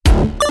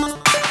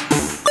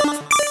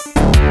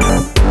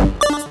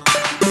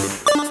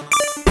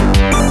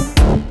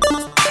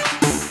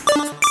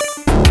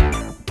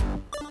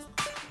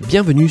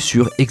bienvenue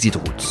sur Exit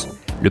Routes,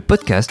 le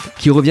podcast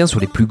qui revient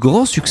sur les plus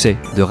grands succès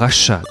de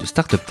rachat de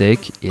start-up tech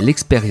et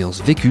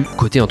l'expérience vécue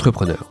côté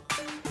entrepreneur.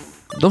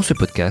 Dans ce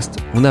podcast,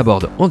 on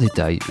aborde en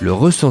détail le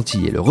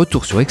ressenti et le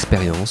retour sur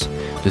expérience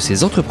de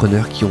ces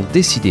entrepreneurs qui ont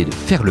décidé de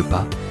faire le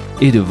pas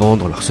et de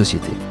vendre leur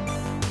société.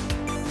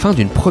 Fin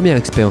d'une première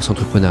expérience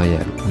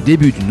entrepreneuriale ou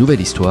début d'une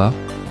nouvelle histoire,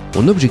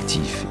 mon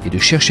objectif est de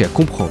chercher à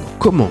comprendre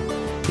comment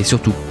et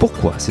surtout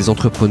pourquoi ces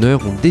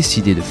entrepreneurs ont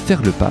décidé de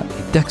faire le pas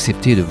et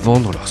d'accepter de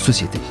vendre leur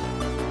société.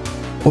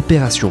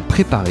 Opération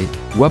préparée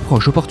ou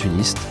approche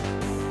opportuniste,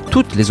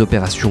 toutes les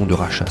opérations de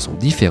rachat sont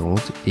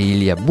différentes et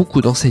il y a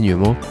beaucoup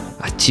d'enseignements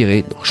à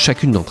tirer dans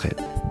chacune d'entre elles.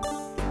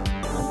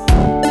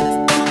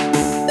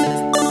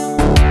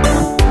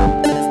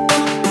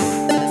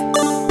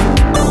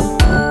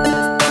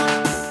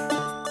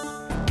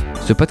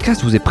 Ce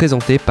podcast vous est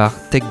présenté par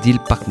TechDeal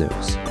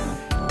Partners.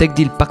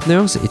 TechDeal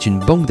Partners est une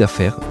banque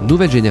d'affaires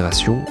nouvelle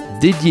génération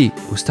dédiée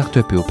aux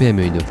startups et aux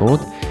PME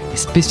innovantes et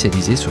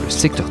spécialisée sur le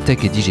secteur tech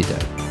et digital.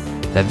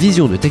 La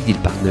vision de TechDeal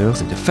Partners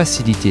est de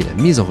faciliter la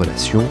mise en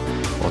relation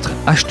entre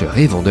acheteurs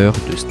et vendeurs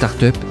de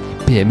startups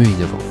et PME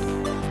innovantes.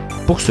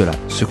 Pour cela,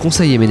 ce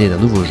conseil émené d'un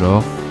nouveau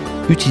genre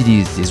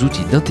utilise des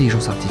outils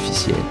d'intelligence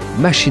artificielle,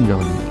 machine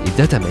learning et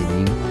data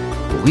mining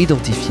pour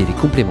identifier les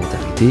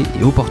complémentarités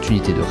et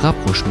opportunités de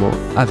rapprochement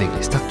avec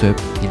les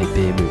startups et les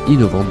PME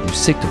innovantes du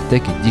secteur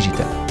tech et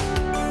digital.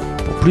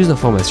 Pour plus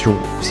d'informations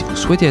ou si vous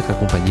souhaitez être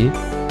accompagné,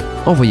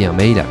 envoyez un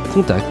mail à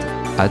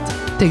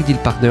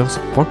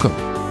contact@techdealpartners.com.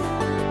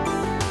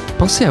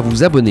 Pensez à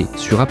vous abonner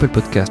sur Apple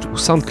Podcast ou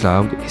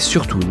SoundCloud et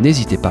surtout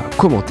n'hésitez pas à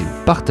commenter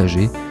ou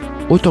partager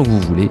autant que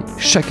vous voulez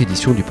chaque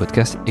édition du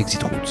podcast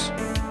Exit Routes.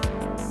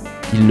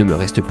 Il ne me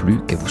reste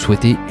plus qu'à vous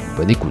souhaiter une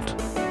bonne écoute.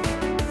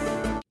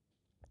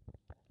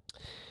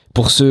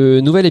 Pour ce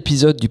nouvel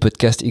épisode du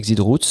podcast Exit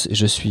Routes,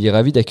 je suis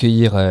ravi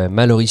d'accueillir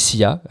Mallory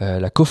Sia,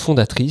 la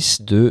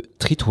cofondatrice de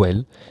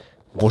Treatwell.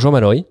 Bonjour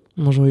Mallory.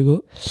 Bonjour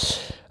Hugo.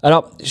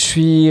 Alors, je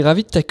suis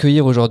ravi de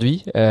t'accueillir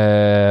aujourd'hui.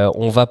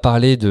 On va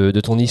parler de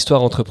ton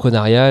histoire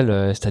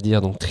entrepreneuriale, c'est-à-dire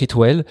donc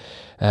Treatwell,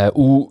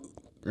 où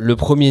le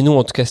premier nom,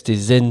 en tout cas, c'était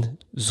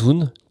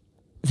Zensoon.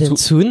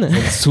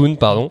 Zensoon,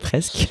 pardon.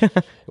 Presque.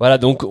 Voilà,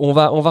 donc on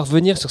va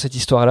revenir sur cette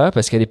histoire-là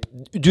parce qu'elle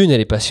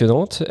est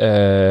passionnante.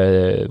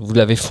 Vous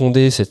l'avez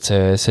fondée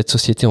cette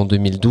société en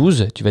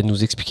 2012. Tu vas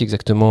nous expliquer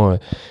exactement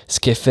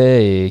ce qu'elle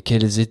fait et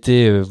quels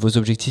étaient vos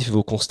objectifs et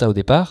vos constats au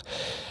départ.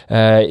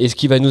 Et ce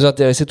qui va nous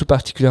intéresser tout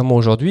particulièrement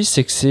aujourd'hui,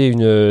 c'est que c'est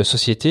une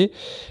société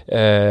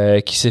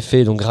qui s'est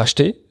fait donc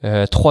racheter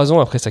 3 ans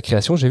après sa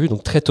création, j'ai vu,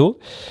 donc très tôt,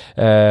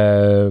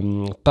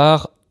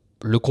 par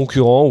le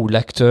concurrent ou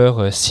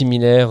l'acteur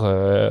similaire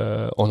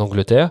en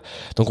Angleterre.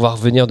 Donc on va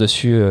revenir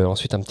dessus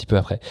ensuite un petit peu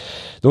après.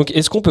 Donc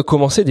est-ce qu'on peut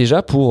commencer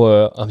déjà pour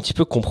un petit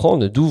peu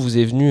comprendre d'où vous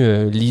est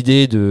venue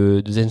l'idée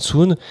de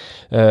Zensoon,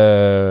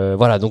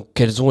 voilà, donc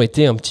quelle a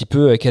été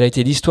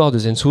l'histoire de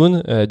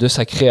Zensoon, de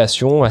sa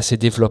création à ses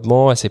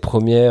développements, à ses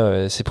premiers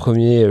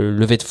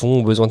levées de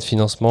fonds ou besoins de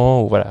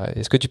financement, ou voilà.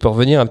 Est-ce que tu peux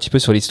revenir un petit peu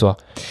sur l'histoire ?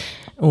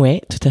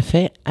 Ouais, tout à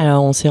fait.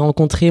 Alors, on s'est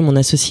rencontrés, mon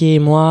associé et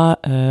moi,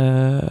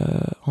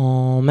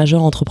 en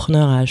major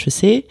entrepreneur à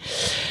HEC.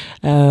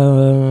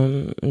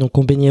 Donc,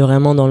 on baignait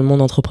vraiment dans le monde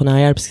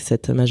entrepreneurial parce que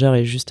cette majeure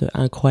est juste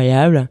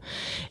incroyable.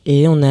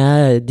 Et on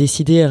a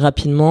décidé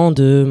rapidement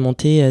de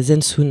monter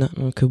Zensoon,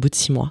 donc au bout de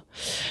 6 mois.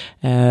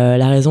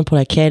 La raison pour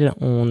laquelle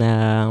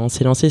on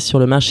s'est lancé sur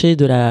le marché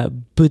de la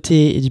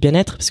beauté et du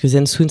bien-être, parce que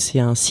Zensoon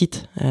c'était un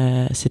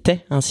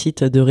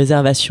site de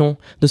réservation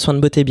de soins de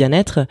beauté et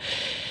bien-être,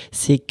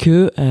 c'est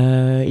que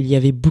il y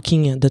avait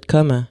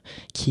Booking.com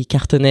qui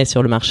cartonnait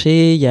sur le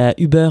marché, il y a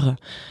Uber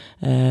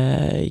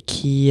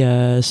qui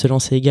se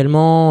lançait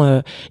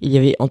également. Il y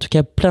avait en tout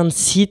cas plein de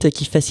sites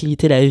qui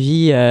facilitaient la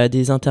vie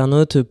des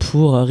internautes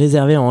pour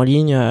réserver en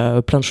ligne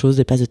plein de choses,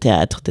 des places de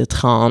théâtre, des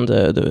trains,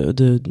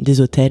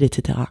 des hôtels,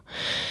 etc.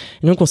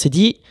 Et donc on s'est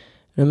dit,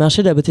 le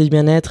marché de la beauté et du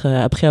bien-être,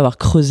 après avoir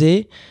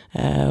creusé,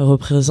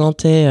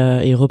 représentait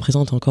et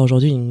représente encore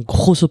aujourd'hui une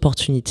grosse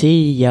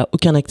opportunité. Il n'y a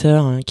aucun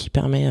acteur qui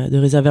permet de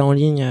réserver en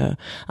ligne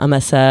un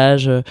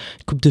massage, une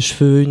coupe de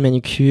cheveux, une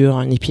manucure,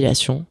 une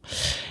épilation.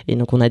 Et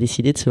donc on a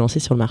décidé de se lancer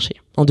sur le marché.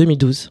 En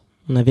 2012,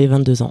 on avait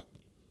 22 ans.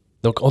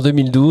 Donc en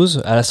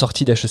 2012, à la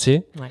sortie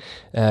d'HEC,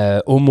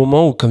 au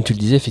moment où, comme tu le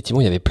disais, effectivement,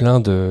 il y avait plein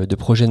de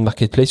projets de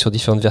marketplace sur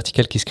différentes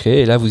verticales qui se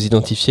créaient, et là, vous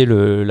identifiez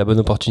la bonne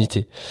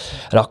opportunité.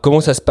 Alors, comment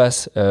ça se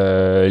passe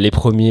les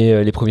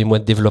premiers mois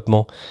de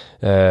développement,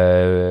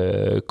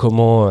 quelles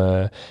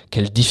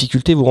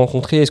difficultés vous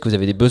rencontrez? Est-ce que vous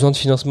avez des besoins de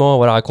financement?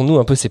 Voilà, raconte-nous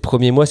un peu ces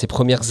premiers mois, ces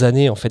premières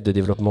années en fait de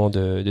développement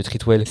de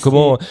Treatwell.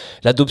 Comment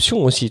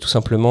l'adoption aussi, tout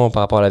simplement,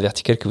 par rapport à la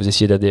verticale que vous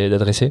essayez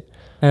d'adresser?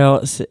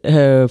 Alors,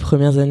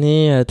 premières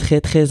années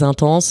très très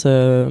intenses,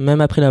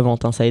 même après la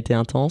vente, ça a été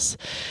intense.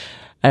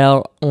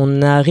 Alors,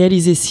 on a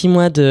réalisé 6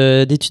 mois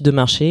d'études de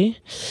marché,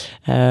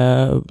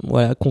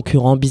 voilà,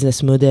 concurrents,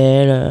 business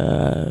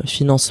model,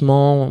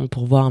 financement,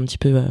 pour voir un petit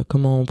peu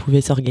comment on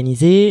pouvait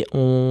s'organiser.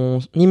 On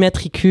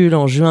immatricule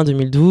en juin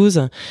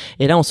 2012,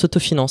 et là, on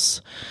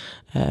s'autofinance.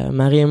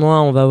 Marie et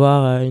moi, on va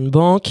voir une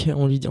banque.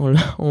 On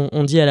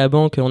dit à la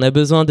banque, on a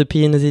besoin de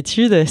payer nos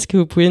études. Est-ce que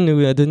vous pouvez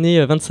nous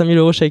donner 25 000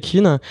 euros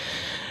chacune ?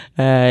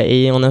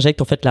 Et on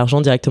injecte en fait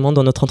l'argent directement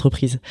dans notre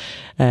entreprise.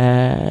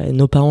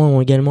 Nos parents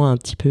ont également un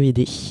petit peu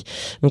aidé.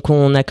 Donc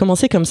on a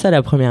commencé comme ça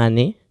la première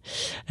année.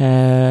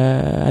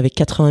 Avec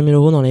 80 000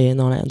 euros dans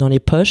les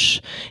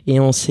poches, et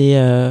on s'est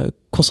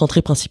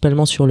concentré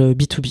principalement sur le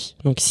B2B.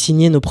 Donc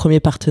signer nos premiers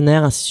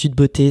partenaires, institut de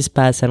beauté,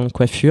 spa, salon de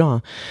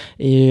coiffure,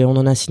 et on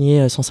en a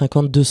signé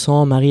 150,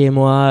 200, Marie et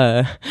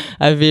moi,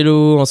 à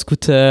vélo, en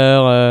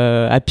scooter,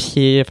 à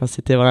pied. Enfin,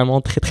 c'était vraiment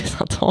très très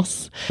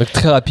intense. Donc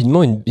très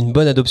rapidement, une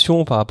bonne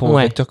adoption par rapport au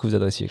secteur que vous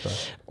adressiez, quoi.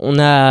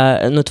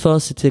 Notre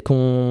force, c'était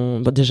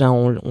on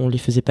les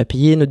faisait pas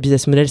payer. Notre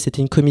business model,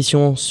 c'était une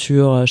commission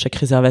sur chaque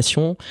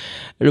réservation.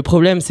 Le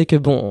problème, c'est que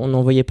on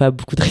n'envoyait pas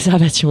beaucoup de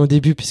réservations au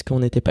début puisqu'on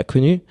n'était pas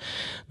connus.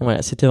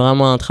 Voilà, c'était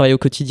vraiment un travail au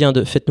quotidien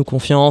de faites-nous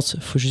confiance,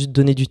 faut juste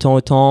donner du temps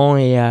au temps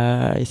et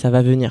ça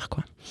va venir,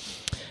 quoi.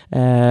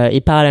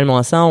 Et parallèlement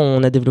à ça,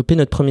 on a développé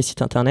notre premier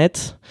site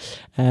internet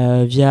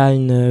via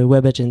une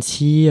web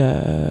agency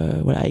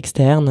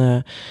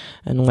externe.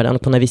 Donc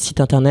on avait site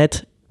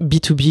internet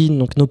B2B,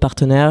 donc nos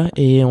partenaires,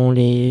 et on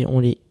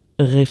les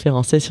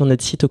référençait sur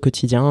notre site au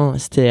quotidien.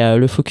 C'était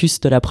le focus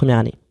de la première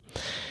année.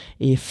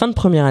 Et fin de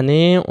première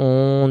année,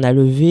 on a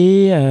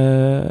levé,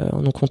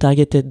 donc on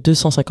targetait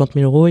 250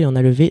 000 euros et on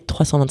a levé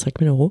 325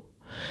 000 euros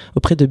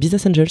auprès de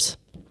Business Angels.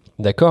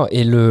 D'accord.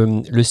 Et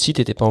le site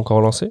n'était pas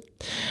encore lancé ?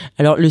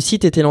 Alors, le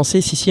site était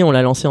lancé, si, on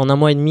l'a lancé en 1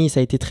 mois et demi, ça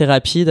a été très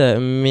rapide,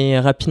 mais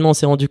rapidement, on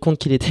s'est rendu compte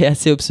qu'il était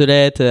assez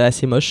obsolète,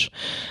 assez moche,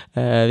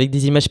 avec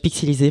des images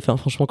pixelisées. Enfin,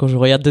 franchement, quand je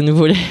regarde de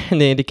nouveau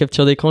les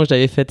captures d'écran que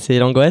j'avais faites, c'est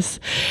l'angoisse.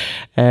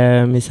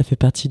 Mais ça fait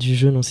partie du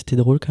jeu, donc c'était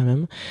drôle quand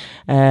même.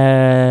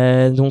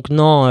 Donc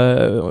non,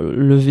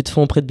 levée de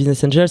fonds auprès de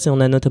Business Angels, et on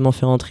a notamment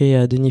fait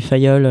rentrer Denis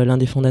Fayol, l'un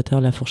des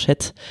fondateurs de La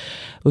Fourchette,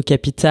 au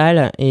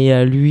capital. Et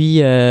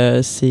lui,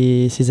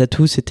 ses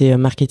atouts, c'était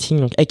marketing,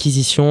 donc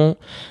acquisition,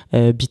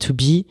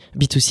 B2B,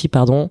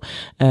 B2C,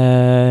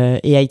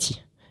 et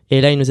IT. Et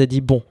là, il nous a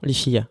dit, bon, les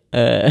filles,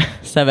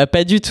 ça va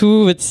pas du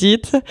tout, votre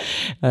site.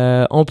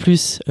 En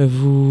plus,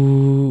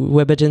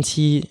 Web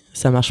Agency,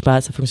 ça marche pas,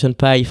 ça fonctionne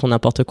pas, ils font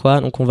n'importe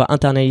quoi. Donc, on va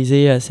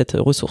internaliser cette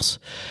ressource.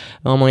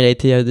 Vraiment, il a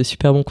été de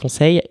super bons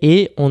conseils.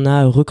 Et on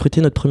a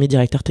recruté notre premier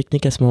directeur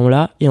technique à ce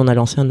moment-là, et on a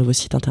lancé un nouveau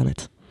site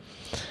internet.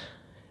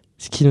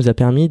 Ce qui nous a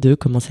permis de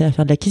commencer à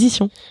faire de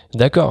l'acquisition.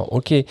 D'accord,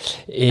 ok.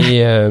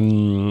 Et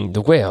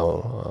donc ouais,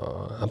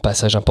 un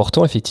passage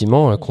important,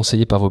 effectivement,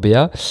 conseillé par vos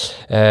BA.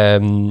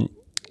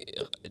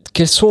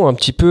 Quelles sont un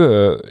petit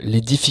peu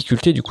les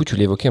difficultés, du coup, tu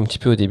l'évoquais un petit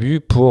peu au début,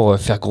 pour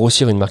faire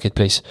grossir une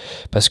marketplace ?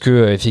 Parce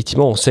que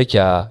effectivement, on sait qu'il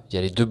y a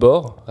les deux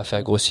bords à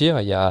faire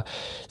grossir.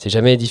 C'est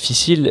jamais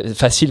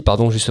facile,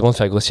 justement, de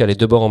faire grossir les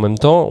deux bords en même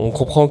temps. On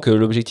comprend que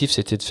l'objectif,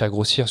 c'était de faire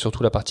grossir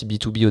surtout la partie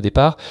B2B au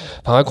départ.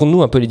 Enfin,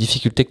 raconte-nous un peu les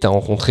difficultés que tu as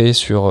rencontrées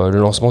sur le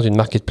lancement d'une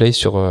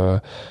marketplace,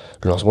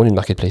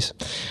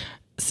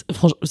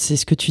 C'est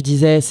ce que tu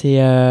disais,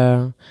 c'est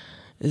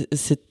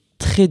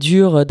très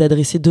dur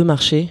d'adresser deux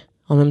marchés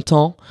en même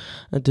temps,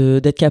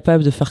 d'être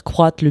capable de faire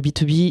croître le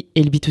B2B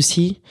et le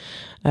B2C.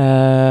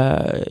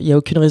 Il n'y a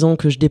aucune raison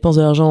que je dépense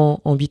de l'argent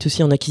en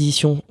B2C, en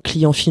acquisition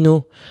clients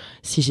finaux,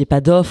 si j'ai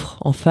pas d'offre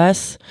en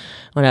face.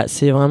 Voilà,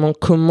 c'est vraiment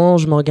comment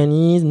je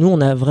m'organise. Nous,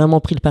 on a vraiment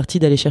pris le parti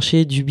d'aller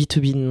chercher du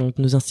B2B, donc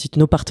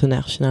nos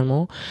partenaires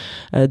finalement,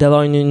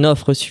 d'avoir une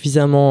offre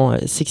suffisamment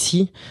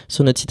sexy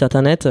sur notre site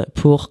internet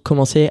pour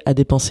commencer à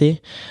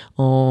dépenser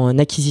en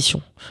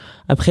acquisition.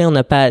 Après, on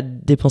n'a pas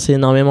dépensé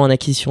énormément en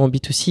acquisition en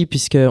B2C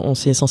puisqu'on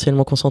s'est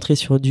essentiellement concentré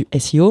sur du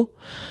SEO.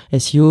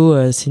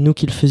 SEO, c'est nous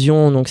qui le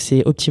faisions, donc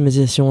c'est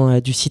optimisation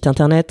du site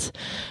internet,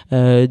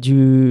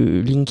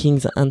 du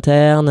linkings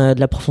interne, de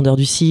la profondeur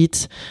du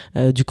site,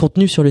 du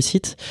contenu sur le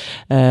site.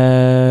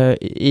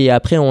 Et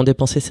après, on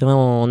dépensait, c'est vrai,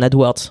 en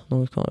AdWords.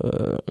 Donc,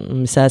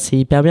 ça, c'est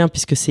hyper bien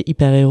puisque c'est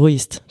hyper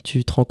héroïste.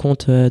 Tu te rends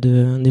compte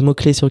des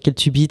mots-clés sur lesquels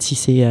tu bides si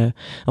c'est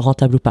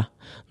rentable ou pas.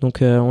 Donc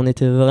on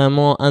était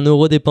vraiment 1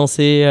 euro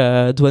dépensé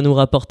doit nous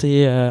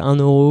rapporter 1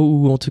 euro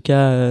ou en tout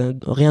cas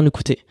rien nous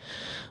coûter.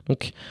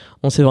 Donc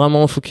on s'est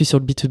vraiment focus sur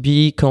le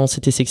B2B. Quand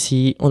c'était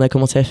sexy, on a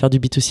commencé à faire du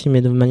B2C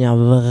mais de manière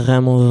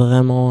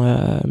vraiment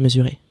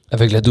mesurée.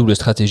 Avec la double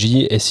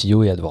stratégie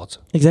SEO et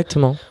AdWords.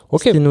 Exactement.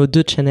 Okay. C'était nos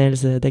 2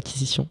 channels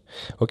d'acquisition.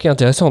 Ok,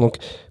 intéressant. Donc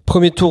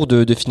premier tour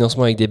de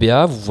financement avec des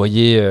BA, vous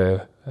voyez...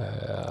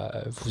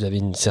 vous avez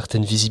une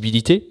certaine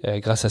visibilité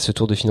grâce à ce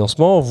tour de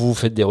financement, vous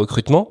faites des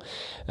recrutements.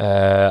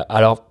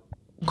 Alors,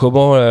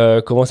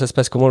 comment ça se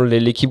passe ? Comment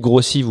l'équipe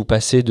grossit ? Vous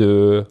passez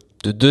de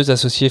 2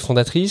 associées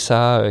fondatrices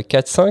à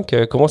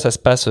 4-5 ? Comment ça se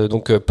passe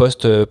donc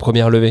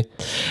post-première levée ?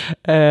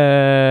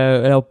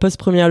 Alors,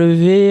 post-première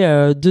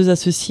levée, 2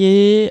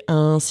 associés,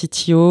 un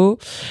CTO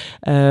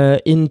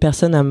et une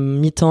personne à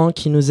mi-temps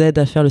qui nous aide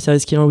à faire le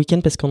service client le week-end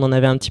parce qu'on en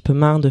avait un petit peu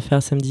marre de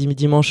faire samedi,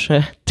 dimanche,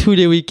 tous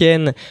les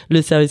week-ends,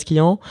 le service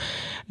client.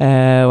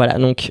 Voilà,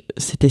 donc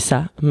c'était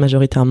ça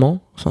majoritairement,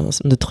 enfin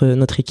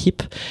notre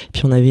équipe.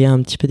 Puis on avait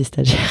un petit peu des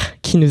stagiaires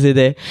qui nous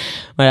aidaient.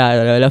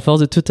 Voilà, la force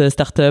de toute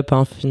start-up,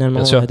 hein,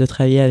 finalement, de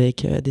travailler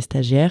avec des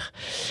stagiaires.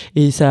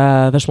 Et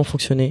ça a vachement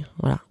fonctionné.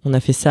 Voilà, on a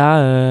fait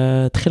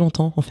ça très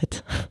longtemps, en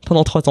fait,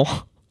 pendant 3 ans.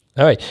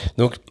 Ah ouais,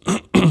 donc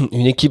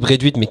une équipe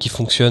réduite mais qui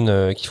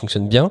fonctionne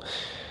bien.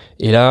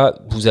 Et là,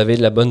 vous avez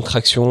de la bonne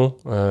traction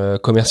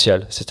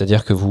commerciale,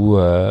 c'est-à-dire que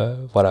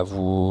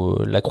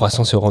la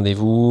croissance est au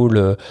rendez-vous,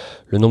 le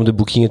nombre de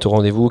bookings est au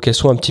rendez-vous. Quels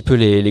sont un petit peu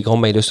les grands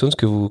milestones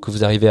que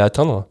vous arrivez à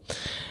atteindre ?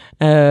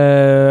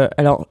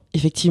 Alors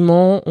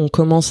effectivement,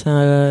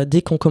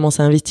 dès qu'on commence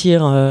à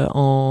investir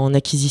en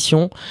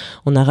acquisition,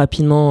 on a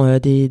rapidement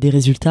des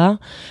résultats.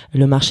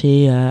 Le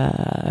marché a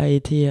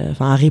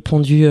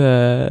répondu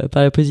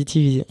par la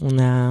positive. On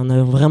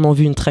a vraiment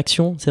vu une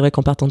traction. C'est vrai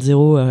qu'en partant de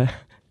zéro,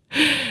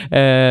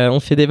 on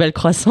fait des belles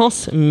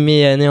croissances,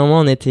 mais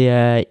néanmoins on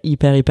était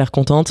hyper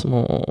contente.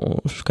 Bon,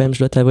 je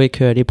dois t'avouer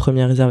que les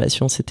premières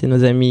réservations c'était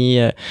nos amis,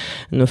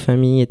 nos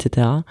familles,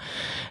 etc.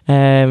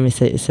 Mais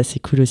ça c'est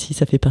cool aussi,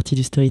 ça fait partie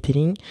du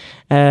storytelling.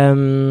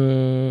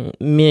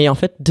 Mais en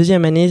fait,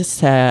 deuxième année,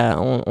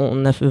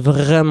 on a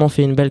vraiment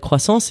fait une belle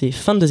croissance, et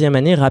fin de deuxième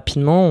année,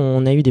 rapidement,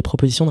 on a eu des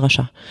propositions de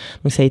rachat.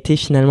 Donc ça a été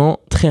finalement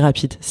très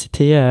rapide.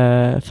 C'était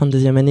fin de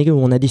deuxième année où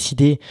on a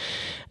décidé,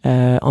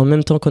 en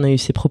même temps qu'on a eu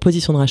ces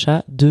propositions de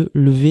rachat, de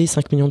lever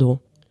 5 millions d'euros.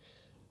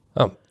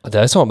 Ah,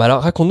 intéressant. Bah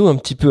alors, raconte-nous un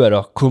petit peu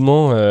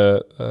comment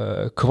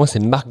ces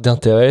marques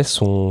d'intérêt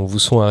vous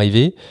sont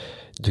arrivées,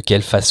 de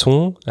quelle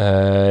façon,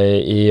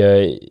 et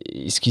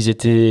est-ce qu'ils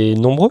étaient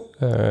nombreux ?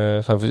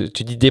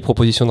 Tu dis des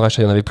propositions de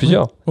rachat, il y en avait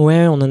plusieurs ?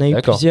 Ouais, on en a eu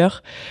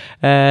plusieurs.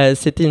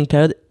 C'était une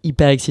période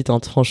hyper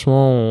excitante.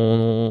 Franchement,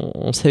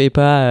 on savait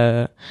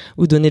pas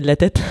où donner de la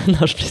tête.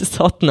 Non, je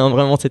plaisante. Non,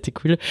 vraiment, c'était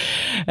cool.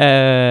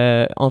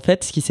 En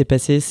fait, ce qui s'est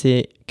passé,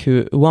 c'est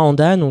que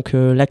Wahanda, donc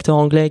l'acteur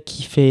anglais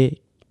qui fait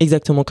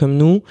exactement comme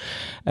nous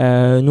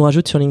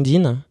rajoute sur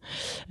LinkedIn.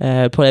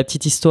 Pour la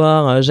petite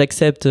histoire,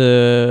 j'accepte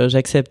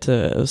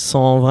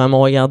sans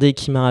vraiment regarder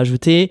qui m'a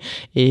rajouté,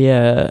 et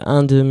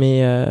un de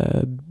mes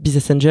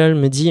business angels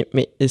me dit: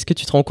 mais est-ce que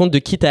tu te rends compte de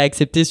qui t'as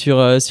accepté sur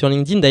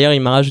LinkedIn? D'ailleurs,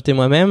 il m'a rajouté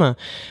moi-même.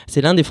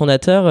 C'est l'un des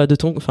fondateurs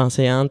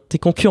c'est un de tes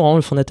concurrents,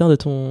 le fondateur de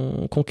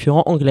ton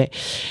concurrent anglais.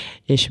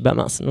 Et je suis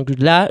mince. Donc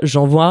là,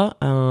 j'envoie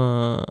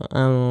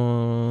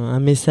un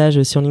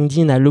message sur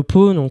LinkedIn à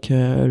Lopo, donc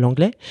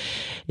l'anglais,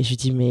 et je lui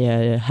dis: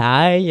 mais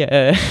hi,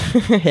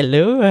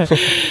 hello,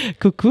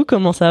 coucou,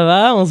 comment ça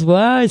va? On se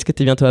voit? Est-ce que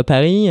t'es bientôt à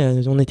Paris?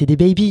 On était des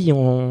babies,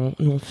 on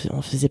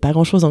faisait pas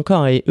grand chose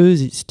encore, et eux,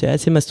 c'était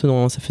assez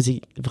mastodon. Ça faisait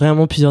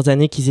vraiment plusieurs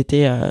années qu'ils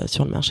étaient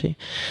sur le marché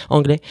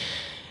anglais.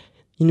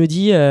 Il nous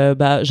dit: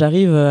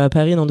 j'arrive à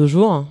Paris dans 2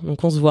 jours,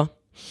 donc on se voit.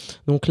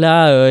 Donc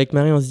là, avec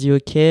Marie, on se dit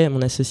ok,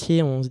 mon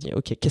associé, on se dit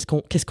ok,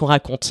 qu'est-ce qu'on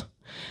raconte?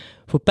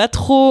 Faut pas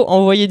trop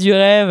envoyer du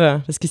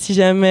rêve, parce que si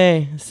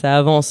jamais ça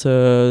avance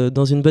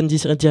dans une bonne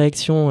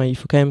direction, il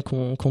faut quand même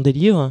qu'on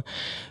délivre.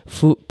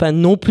 Faut pas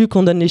non plus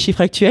qu'on donne les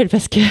chiffres actuels,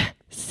 parce que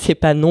c'est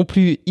pas non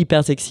plus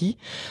hyper sexy.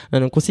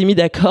 Donc on s'est mis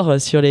d'accord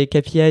sur les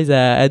KPIs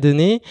à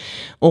donner.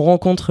 On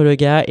rencontre le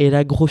gars, et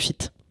là, gros fit.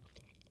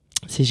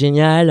 C'est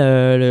génial,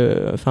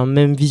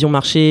 même vision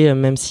marché,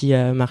 même si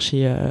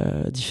marché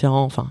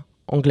différent,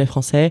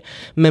 anglais-français,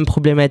 même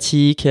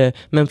problématique,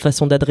 même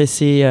façon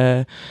d'adresser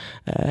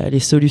les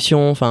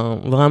solutions,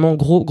 vraiment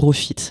gros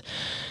fit.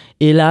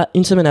 Et là,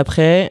 une semaine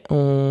après,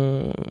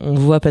 on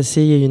voit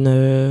passer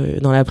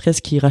dans la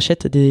presse qui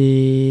rachète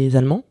des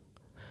Allemands.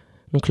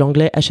 Donc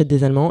l'anglais achète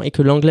des Allemands, et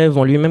que l'anglais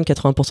vend lui-même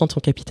 80% de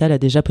son capital à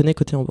des Japonais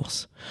cotés en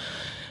bourse.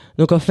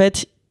 Donc en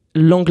fait,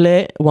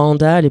 l'anglais,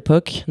 Wahanda à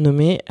l'époque,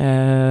 nommé,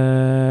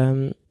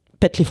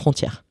 pète les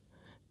frontières.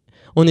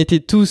 On était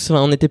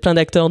plein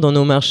d'acteurs dans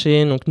nos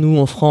marchés. Donc nous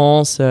en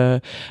France,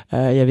 il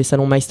y avait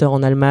Salon Meister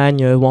en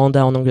Allemagne,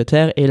 Wahanda en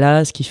Angleterre. Et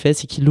là, ce qu'il fait,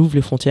 c'est qu'il ouvre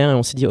les frontières, et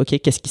on s'est dit ok,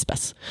 qu'est-ce qui se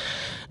passe?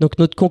 Donc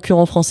notre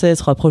concurrent français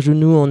se rapproche de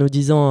nous en nous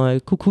disant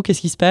coucou,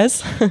 qu'est-ce qui se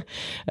passe?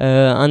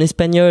 Un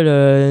Espagnol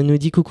nous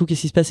dit coucou,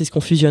 qu'est-ce qui se passe? Est-ce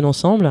qu'on fusionne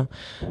ensemble?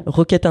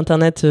 Rocket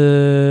Internet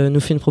nous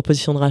fait une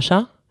proposition de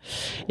rachat.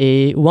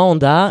 Et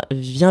Wahanda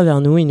vient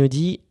vers nous, il nous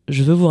dit: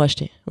 je veux vous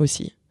racheter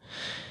aussi.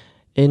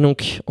 Et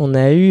donc on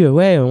a eu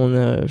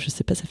je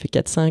sais pas, ça fait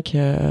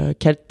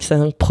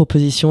 4-5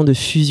 propositions de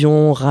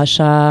fusion,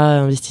 rachat,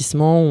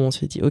 investissement, où on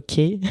se dit ok.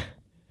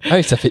 Ah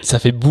oui, ça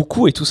fait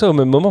beaucoup, et tout ça au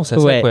même moment, c'est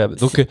assez incroyable.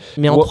 Donc,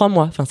 mais en 3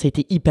 mois, ça a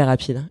été hyper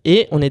rapide.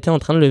 Et on était en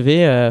train de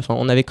lever,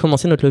 on avait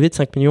commencé notre levée de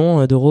 5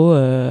 millions d'euros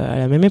à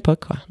la même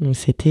époque, quoi. Donc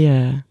c'était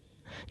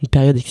une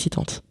période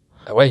excitante.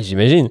 Ah ouais,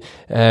 j'imagine.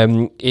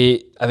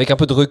 Et avec un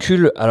peu de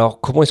recul, alors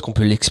comment est-ce qu'on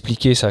peut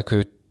l'expliquer, ça,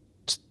 que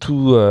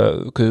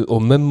au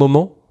même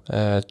moment,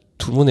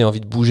 tout le monde ait envie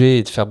de bouger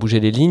et de faire bouger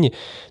les lignes?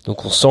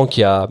 Donc on sent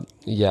qu'il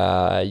y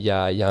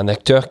a un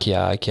acteur qui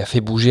a fait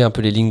bouger un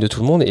peu les lignes de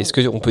tout le monde. Est-ce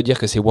qu'on peut dire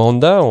que c'est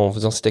Wahanda en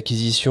faisant cette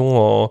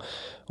acquisition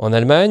en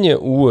Allemagne,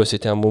 ou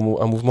c'était un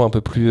mouvement un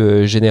peu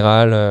plus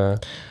général?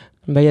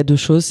 Il y a 2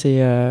 choses. C'est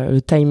le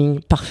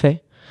timing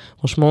parfait.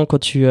 Franchement, quand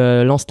tu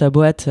lances ta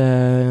boîte,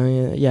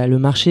 il y a le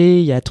marché,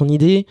 il y a ton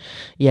idée,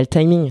 il y a le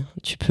timing.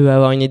 Tu peux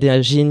avoir une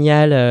idée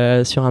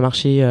géniale sur un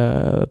marché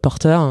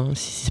porteur.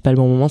 Si c'est pas le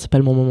bon moment, c'est pas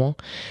le bon moment.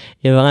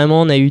 Et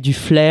vraiment, on a eu du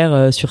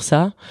flair sur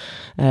ça.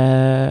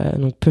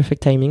 Donc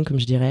perfect timing, comme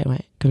je dirais, ouais,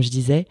 comme je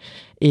disais.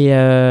 Et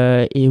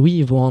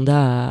oui,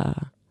 Wanda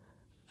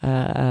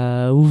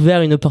a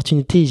ouvert une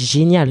opportunité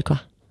géniale,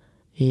 quoi.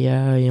 Et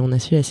on a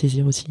su la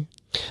saisir aussi.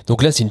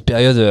 Donc là, c'est une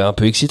période un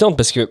peu excitante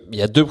parce qu'il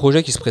y a 2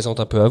 projets qui se présentent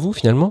un peu à vous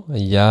finalement.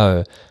 Il y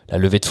a la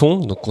levée de fonds,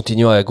 donc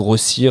continuer à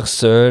grossir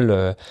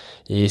seul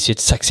et essayer de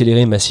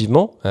s'accélérer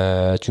massivement.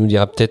 Tu nous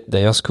diras peut-être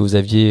d'ailleurs ce que vous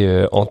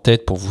aviez en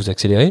tête pour vous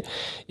accélérer.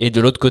 Et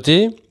de l'autre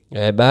côté,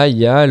 il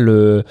y a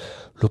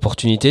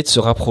l'opportunité de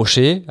se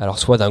rapprocher, alors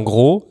soit d'un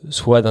gros,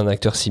 soit d'un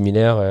acteur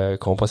similaire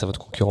quand on pense à votre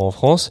concurrent en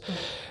France.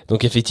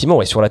 Donc effectivement,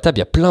 ouais, sur la table,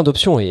 il y a plein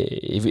d'options.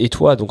 Et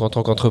toi, donc en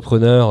tant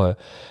qu'entrepreneur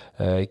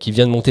qui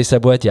vient de monter sa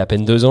boîte il y a à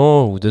peine 2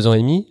 ans ou 2 ans et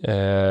demi,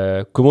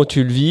 comment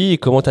tu le vis et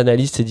comment tu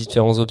analyses ces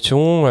différentes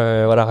options,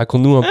 voilà,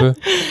 raconte-nous un peu.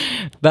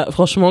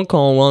 Franchement,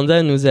 quand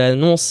Wanda nous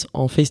annonce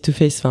en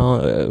face-to-face,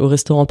 au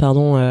restaurant,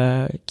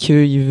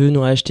 qu'il veut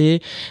nous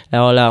racheter,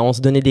 alors là, on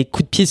se donnait des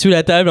coups de pied sous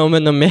la table en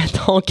mode non mais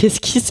attends, qu'est-ce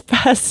qui se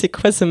passe? C'est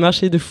quoi ce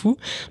marché de fou?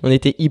 On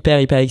était hyper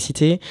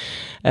excités.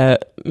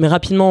 Mais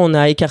rapidement, on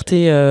a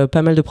écarté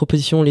pas mal de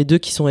propositions. Les 2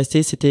 qui sont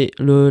restées, c'était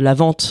la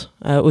vente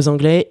aux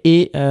Anglais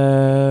et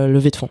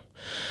levée de fonds.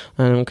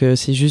 Donc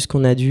c'est juste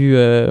qu'on a dû,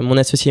 mon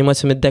associé et moi,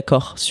 se mettre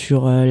d'accord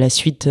sur la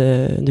suite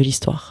de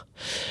l'histoire.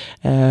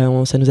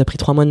 Ça nous a pris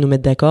 3 mois de nous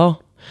mettre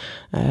d'accord.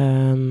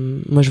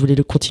 Moi, je voulais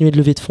continuer de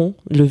lever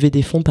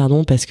des fonds,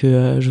 parce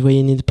que je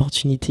voyais une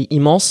opportunité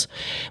immense.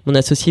 Mon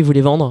associé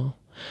voulait vendre.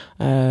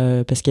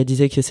 Parce qu'elle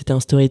disait que c'était un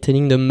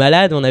storytelling de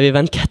malade. On avait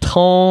 24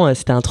 ans,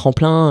 c'était un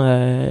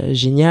tremplin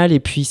génial, et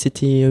puis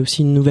c'était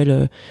aussi une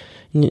nouvelle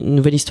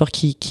histoire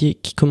qui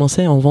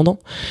commençait en vendant.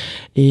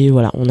 Et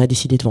voilà, on a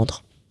décidé de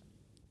vendre.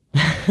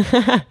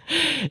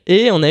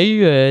 Et on a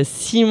eu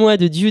 6 mois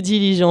de due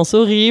diligence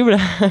horrible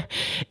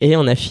et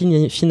on a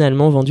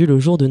finalement vendu le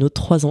jour de nos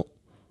 3 ans.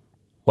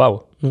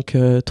 Waouh. Donc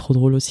trop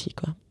drôle aussi,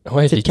 quoi.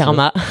 Ouais, c'est le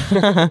karma.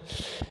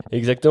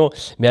 Exactement.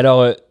 Mais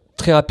alors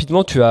très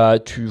rapidement,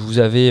 vous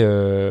avez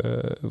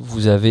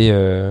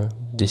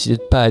décidé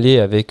de pas aller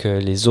avec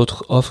les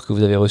autres offres que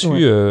vous avez reçues.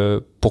 Ouais.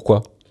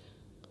 Pourquoi?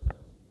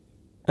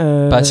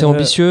 Pas assez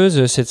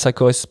ambitieuse, ça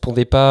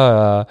correspondait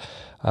pas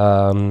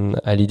à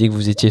l'idée que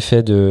vous étiez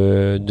fait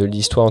de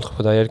l'histoire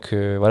entrepreneuriale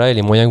et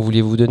les moyens que vous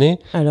vouliez vous donner?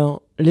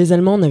 Alors, les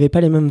Allemands n'avaient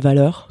pas les mêmes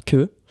valeurs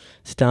qu'eux.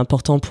 C'était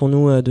important pour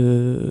nous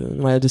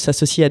de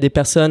s'associer à des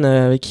personnes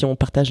avec qui on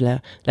partage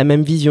la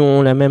même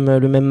vision, le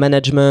même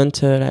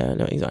management,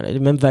 les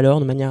mêmes valeurs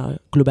de manière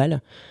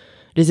globale.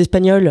 Les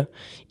Espagnols,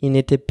 ils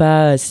n'étaient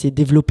pas assez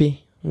développés.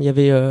 Il y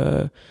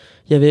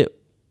avait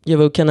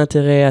aucun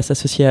intérêt à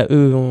s'associer à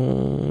eux.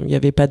 Il n'y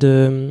avait pas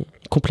de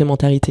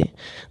complémentarité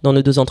dans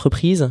nos 2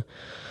 entreprises.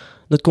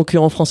 Notre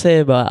concurrent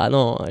français,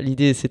 non,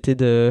 l'idée c'était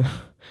de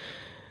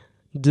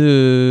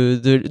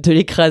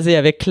l'écraser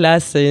avec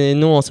classe et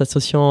non en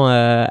s'associant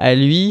à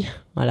lui.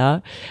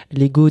 Voilà,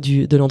 l'ego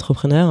de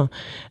l'entrepreneur.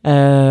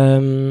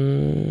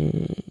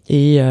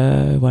 Et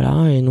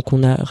donc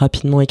on a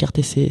rapidement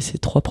écarté ces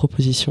 3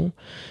 propositions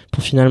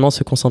pour finalement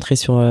se concentrer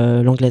sur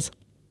l'anglaise.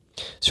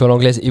 Sur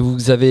l'anglaise. Et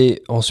vous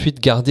avez ensuite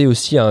gardé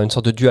aussi une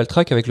sorte de dual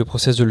track avec le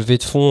process de levée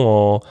de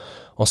fonds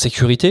en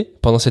sécurité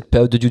pendant cette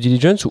période de due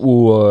diligence,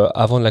 ou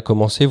avant de la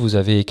commencer, vous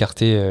avez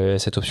écarté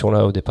cette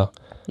option-là au départ?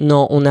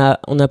 Non, on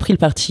a pris le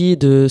parti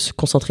de se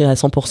concentrer à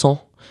 100%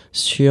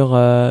 sur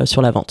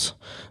la vente.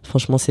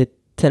 Franchement, c'est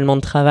tellement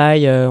de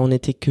travail. On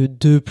n'était que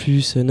 2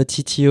 plus notre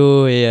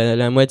CTO et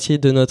la moitié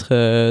de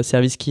notre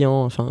service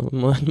client,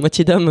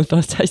 moitié d'hommes dans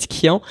le service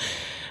client.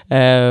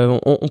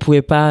 On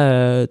pouvait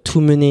pas tout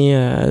mener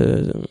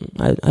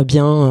à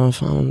bien,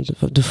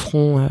 de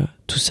front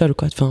tout seul,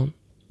 quoi.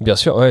 Bien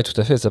sûr, ouais, tout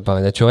à fait, ça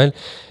paraît naturel.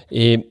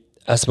 Et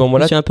à ce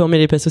moment-là, je suis un peu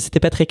emmêlé parce que c'était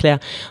pas très clair.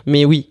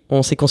 Mais oui,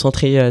 on s'est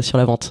concentré sur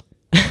la vente.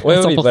 Ouais,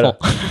 oui, voilà.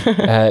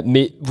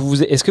 Mais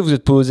est-ce que vous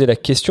êtes posé la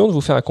question de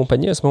vous faire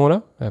accompagner à ce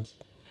moment-là?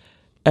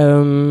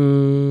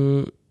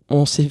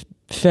 On s'est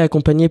fait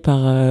accompagner par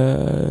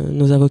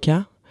nos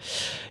avocats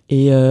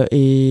et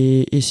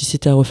si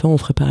c'était à refaire, on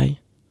ferait pareil.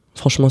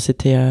 Franchement,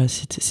 c'était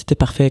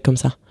parfait comme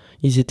ça.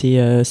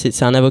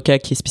 C'est un avocat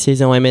qui est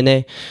spécialisé en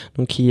M&A,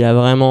 donc il a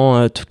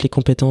vraiment toutes les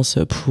compétences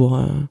pour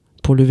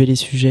lever les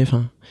sujets,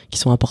 qui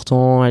sont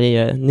importants,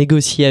 aller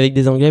négocier avec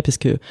des Anglais, parce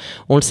que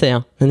on le sait,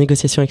 la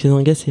négociation avec les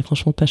Anglais, c'est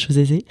franchement pas chose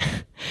aisée.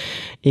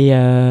 Et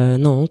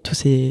non, tout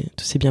s'est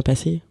bien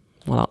passé.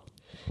 Voilà.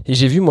 Et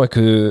j'ai vu,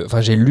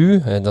 j'ai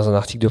lu dans un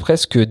article de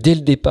presse que dès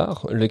le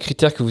départ, le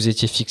critère que vous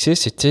étiez fixé,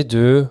 c'était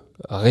de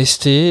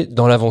rester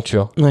dans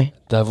l'aventure, ouais.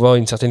 D'avoir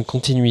une certaine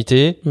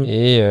continuité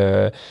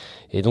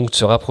et donc de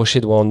se rapprocher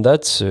de Wanda,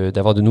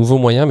 d'avoir de nouveaux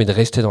moyens, mais de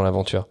rester dans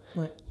l'aventure.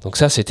 Ouais. Donc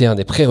ça, c'était un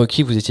des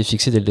prérequis que vous étiez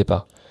fixé dès le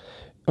départ.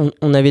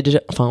 On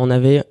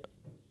avait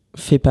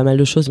fait pas mal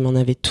de choses, mais on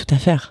avait tout à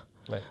faire.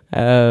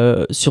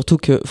 Ouais. Surtout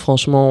que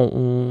franchement,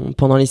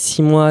 pendant les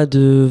 6 mois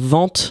de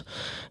vente,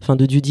 enfin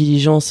de due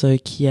diligence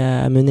qui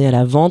a mené à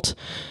la vente,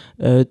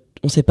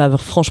 on s'est pas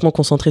franchement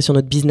concentré sur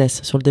notre business,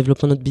 sur le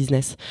développement de notre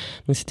business.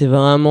 Donc c'était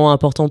vraiment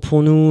important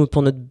pour nous,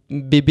 pour notre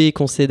bébé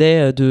qu'on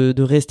cédait,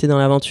 de rester dans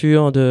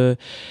l'aventure,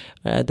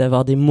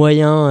 d'avoir des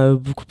moyens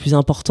beaucoup plus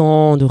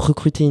importants, de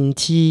recruter une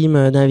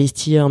team,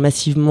 d'investir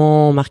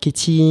massivement en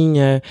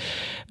marketing.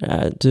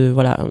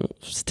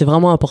 C'était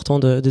vraiment important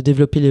de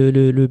développer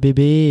le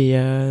bébé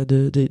et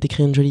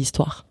d'écrire une jolie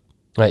histoire.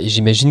 Ouais, et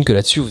j'imagine que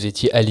là-dessus, vous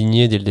étiez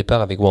aligné dès le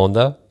départ avec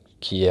Wanda,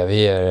 qui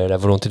avait la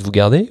volonté de vous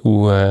garder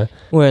ou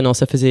Ouais, non,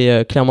 ça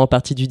faisait clairement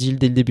partie du deal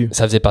dès le début.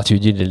 Ça faisait partie du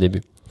deal dès le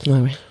début.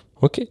 Ouais.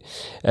 Ok.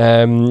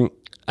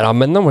 Alors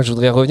maintenant, moi, je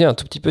voudrais revenir un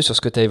tout petit peu sur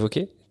ce que tu as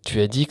évoqué. Tu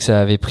as dit que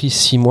ça avait pris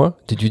 6 mois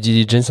de due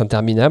diligence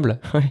interminable.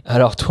 Ouais.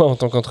 Alors toi, en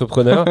tant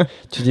qu'entrepreneur,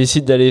 tu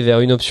décides d'aller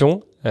vers une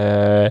option.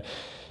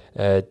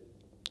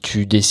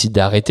 Tu décides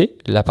d'arrêter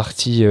la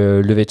partie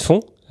levée de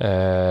fonds.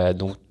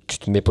 Donc, tu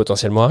te mets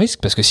potentiellement à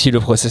risque parce que si le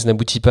process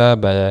n'aboutit pas,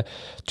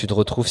 tu te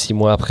retrouves 6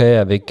 mois après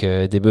avec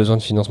des besoins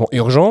de financement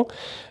urgents.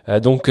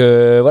 Donc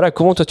voilà,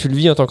 comment toi tu le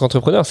vis en tant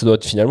qu'entrepreneur? Ça doit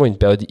être finalement une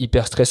période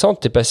hyper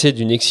stressante. Tu es passé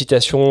d'une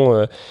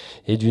excitation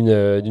et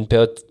d'une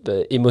période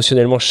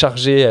émotionnellement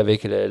chargée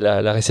avec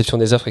la réception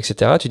des offres,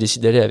 etc. Tu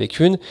décides d'aller avec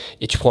une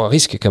et tu prends un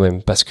risque quand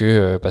même parce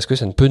que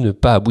ça ne peut ne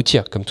pas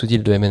aboutir, comme tout dit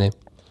le M&A.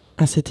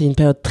 Ah, c'était une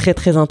période très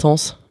très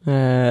intense, tout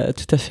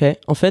à fait.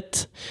 En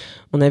fait,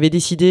 on avait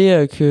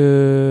décidé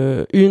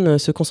que une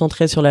se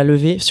concentrait sur la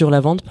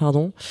vente,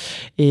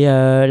 et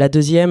la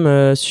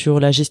deuxième sur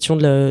la gestion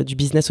du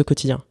business au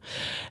quotidien.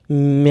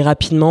 Mais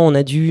rapidement, on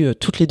a dû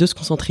toutes les deux se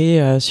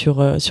concentrer sur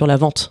la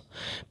vente,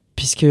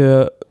 puisque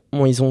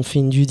ils ont fait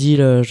une due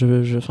deal,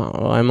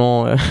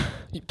 vraiment.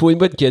 Pour une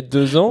boîte qui a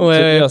 2 ans,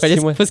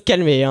 faut se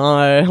calmer.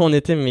 On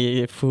était,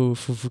 mais faut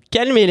vous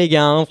calmer les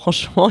gars.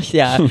 Franchement,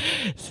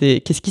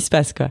 qu'est-ce qui se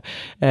passe quoi.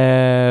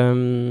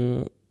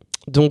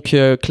 Donc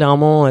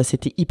clairement,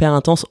 c'était hyper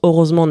intense.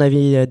 Heureusement, on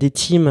avait des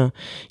teams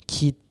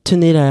qui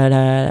tenaient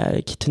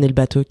qui tenaient le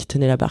bateau, qui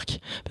tenaient la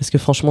barque. Parce que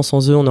franchement,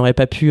 sans eux, on n'aurait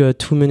pas pu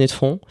tout mener de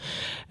front.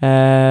 Et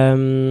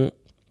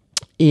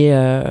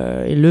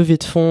levée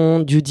de fonds,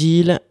 due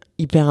deal,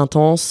 hyper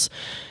intense.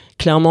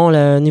 Clairement,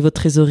 le niveau de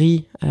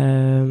trésorerie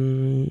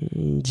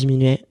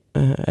diminuait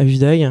à vue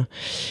d'œil.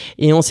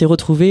 Et on s'est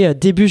retrouvé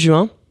début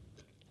juin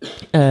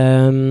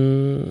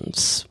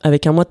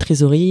avec un mois de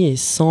trésorerie et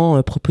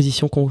sans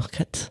proposition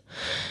concrète.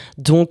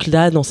 Donc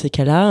là, dans ces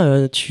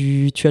cas-là,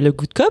 tu as le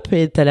good cop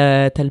et t'as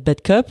le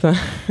bad cop.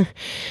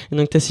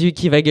 Donc t'as celui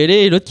qui va gueuler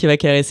et l'autre qui va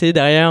caresser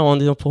derrière en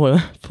disant pour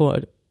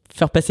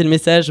faire passer le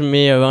message,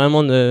 mais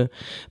vraiment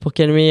pour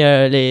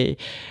calmer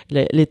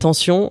les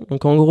tensions.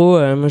 Donc en gros,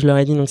 moi je leur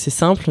ai dit, donc c'est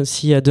simple,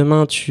 si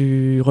demain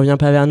tu reviens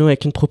pas vers nous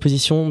avec une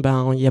proposition,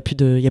 il y a plus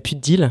de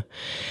deal.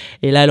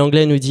 Et là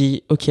l'anglais nous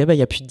dit, ok, il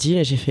y a plus de deal.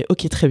 Et j'ai fait,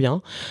 ok, très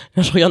bien.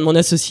 Là je regarde mon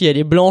associée, elle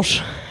est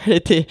blanche,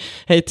 elle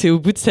était au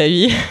bout de sa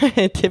vie,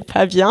 elle était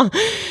pas bien.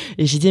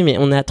 Et j'ai dit, mais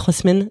on a 3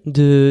 semaines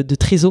de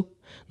trésor.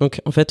 Donc,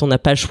 en fait, on n'a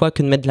pas le choix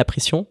que de mettre de la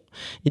pression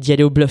et d'y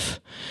aller au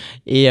bluff.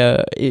 Et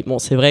bon,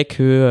 c'est vrai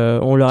que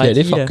on leur a dit... T'es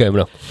allé fort quand même,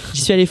 là.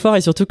 J'y suis allé fort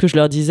et surtout que je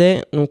leur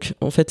disais, donc,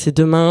 en fait, c'est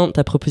demain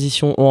ta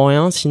proposition ou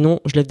rien, sinon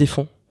je lève des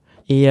fonds.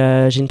 Et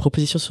j'ai une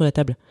proposition sur la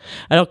table.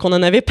 Alors qu'on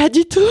n'en avait pas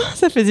du tout.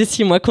 Ça faisait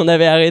 6 mois qu'on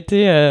avait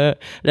arrêté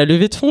la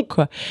levée de fonds,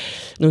 quoi.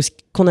 Donc, ce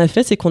qu'on a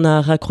fait, c'est qu'on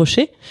a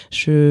raccroché.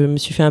 Je me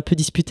suis fait un peu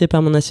disputer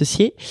par mon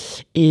associé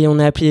et on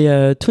a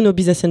appelé tous nos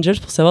business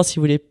angels pour savoir s'ils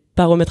voulaient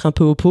pas remettre un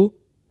peu au pot,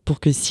 pour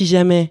que si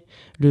jamais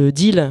le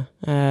deal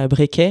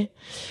breakait,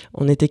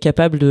 on était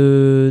capable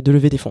de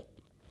lever des fonds.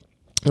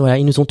 Voilà,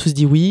 ils nous ont tous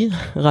dit oui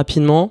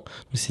rapidement.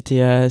 Donc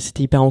c'était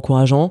hyper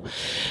encourageant.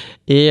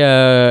 Et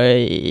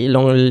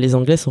les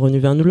Anglais sont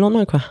revenus vers nous le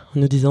lendemain, quoi,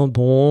 en nous disant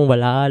bon,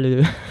 voilà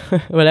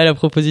voilà la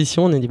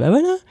proposition. On a dit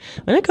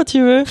voilà quand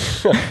tu veux.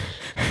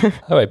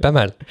 Ah ouais, pas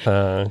mal.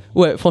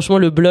 Ouais, franchement,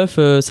 le bluff,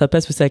 ça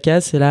passe ou ça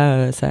casse. Et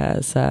là, ça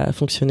a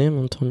fonctionné,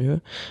 bon, tant mieux.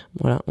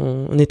 Voilà,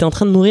 on était en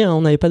train de mourir,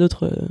 on n'avait pas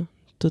d'autres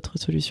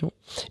solutions.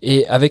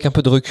 Et avec un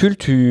peu de recul,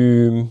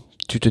 tu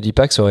te dis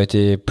pas que ça aurait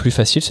été plus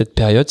facile cette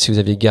période si vous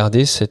aviez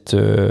gardé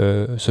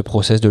ce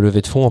process de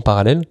levée de fonds en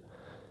parallèle?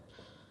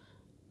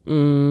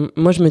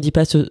 Moi, je me dis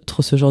pas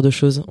trop ce genre de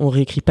choses. On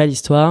réécrit pas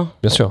l'histoire.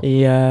 Bien sûr.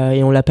 Et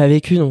on l'a pas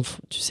vécu, donc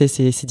tu sais,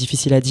 c'est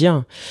difficile à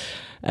dire.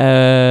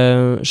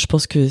 Je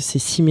pense que c'est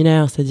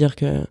similaire, c'est-à-dire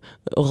que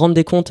rendre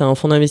des comptes à un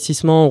fonds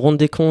d'investissement, rendre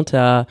des comptes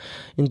à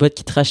une boîte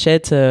qui te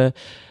rachète.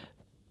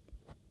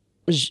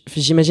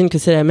 J'imagine que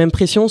c'est la même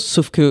pression,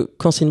 sauf que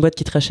quand c'est une boîte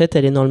qui te rachète,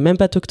 elle est dans le même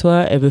bateau que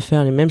toi, elle veut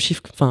faire les mêmes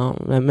chiffres, enfin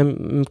la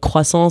même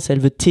croissance, elle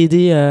veut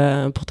t'aider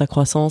pour ta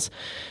croissance,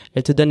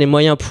 elle te donne les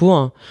moyens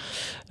pour.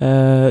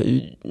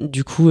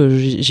 Du coup,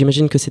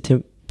 j'imagine que c'était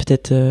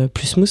peut-être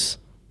plus smooth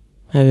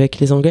avec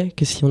les Anglais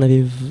que si on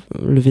avait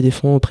levé des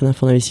fonds auprès d'un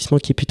fonds d'investissement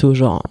qui est plutôt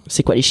genre,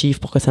 c'est quoi les chiffres,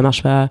 pourquoi ça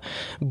marche pas,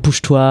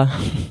 bouge-toi.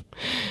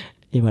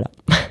 Et voilà.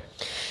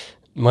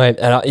 Ouais,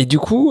 alors et du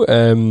coup...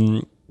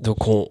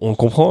 Donc on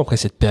comprend, après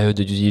cette période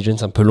de due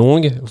diligence un peu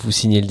longue, vous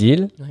signez le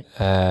deal,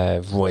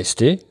 vous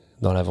restez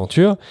dans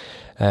l'aventure.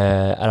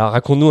 Alors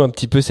raconte-nous un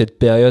petit peu cette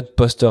période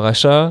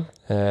post-rachat.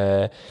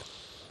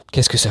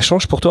 Qu'est-ce que ça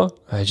change pour toi ?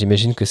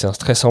 J'imagine que c'est un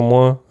stress en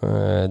moins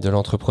de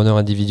l'entrepreneur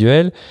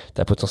individuel.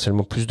 Tu as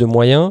potentiellement plus de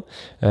moyens.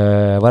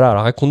 Voilà,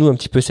 alors raconte-nous un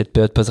petit peu cette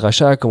période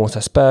post-rachat. Comment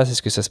ça se passe ?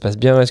 Est-ce que ça se passe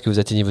bien ? Est-ce que vous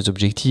atteignez vos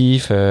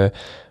objectifs ?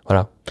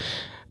 Voilà.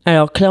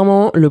 Alors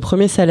clairement, le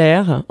premier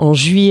salaire en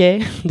juillet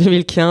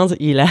 2015,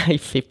 il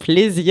fait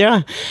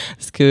plaisir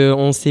parce que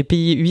on s'est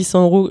payé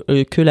 800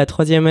 € que la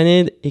 3e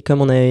année, et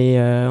comme on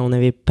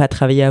avait pas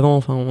travaillé avant,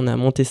 enfin on a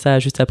monté ça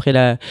juste après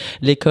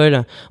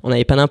l'école, on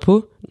n'avait pas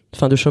d'impôt,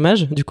 enfin de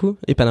chômage du coup,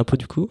 et pas d'impôt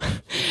du coup,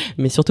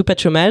 mais surtout pas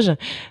de chômage.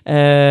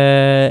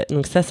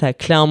 Donc ça a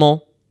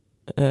clairement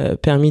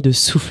permis de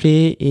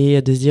souffler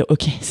et de se dire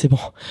ok, c'est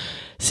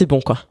bon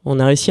quoi. On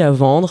a réussi à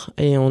vendre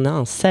et on a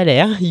un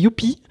salaire,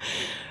 youpi.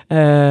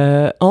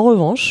 En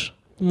revanche,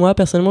 moi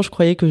personnellement, je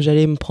croyais que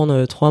j'allais me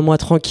prendre 3 mois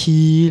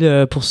tranquille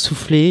pour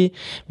souffler,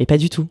 mais pas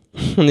du tout.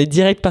 On est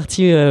direct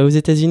parti aux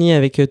États-Unis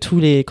avec tous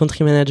les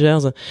country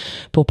managers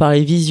pour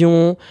parler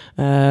vision,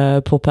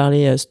 pour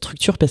parler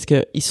structure, parce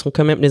que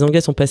les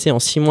Anglais sont passés en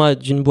 6 mois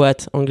d'une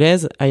boîte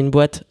anglaise à une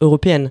boîte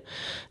européenne.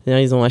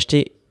 C'est-à-dire, ils ont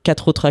acheté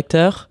 4 autres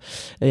acteurs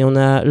et on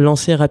a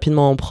lancé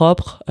rapidement en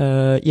propre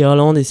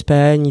Irlande,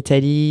 Espagne,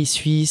 Italie,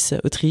 Suisse,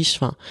 Autriche.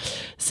 Enfin,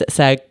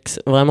 ça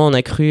vraiment, on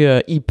a cru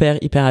hyper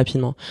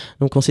rapidement.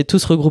 Donc on s'est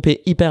tous regroupés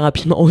hyper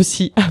rapidement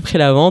aussi après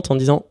la vente en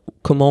disant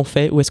comment on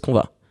fait, où est-ce qu'on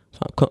va.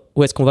 Enfin,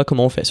 où est-ce qu'on va,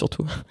 comment on fait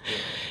surtout.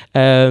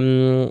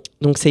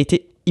 Donc ça a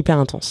été hyper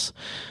intense.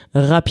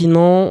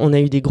 Rapidement, on a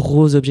eu des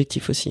gros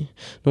objectifs aussi.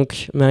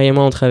 Donc Marie et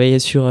moi, on travaillait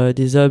sur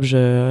des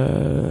objets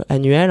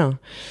annuels.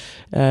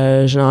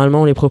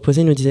 Généralement on les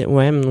proposait, ils nous disaient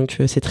ouais, donc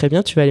c'est très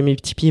bien, tu vas les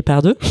multiplier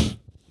par 2.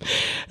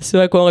 Ce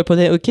à quoi on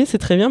répondait ok, c'est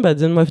très bien,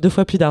 donne-moi 2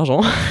 fois plus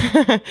d'argent.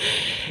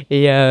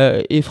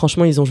 et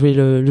franchement ils ont joué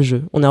le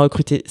jeu. On a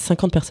recruté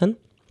 50 personnes.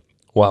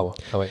 Waouh.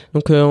 Ah ouais.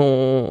 Donc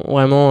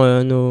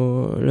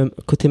le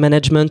côté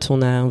management,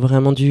 on a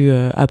vraiment dû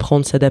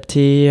apprendre,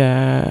 s'adapter.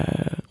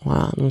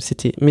 Voilà, donc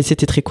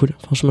c'était très cool.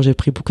 Franchement, j'ai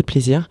pris beaucoup de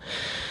plaisir.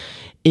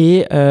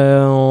 Et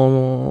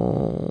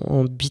en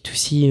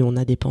B2C, on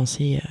a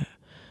dépensé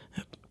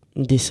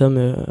des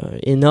sommes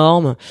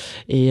énormes,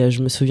 et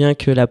je me souviens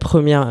que la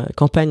première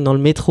campagne dans le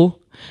métro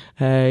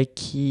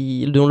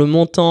dont le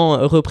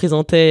montant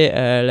représentait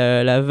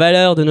la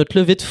valeur de notre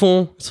levée de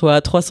fonds,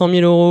 soit 300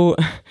 000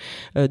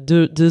 €,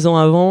 2 ans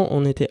avant,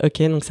 on était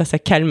ok, donc ça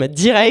calme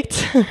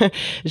direct.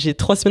 J'ai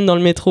 3 semaines dans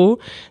le métro,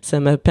 ça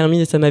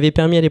m'avait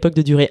permis à l'époque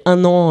de durer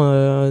 1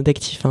 an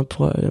d'actif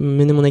pour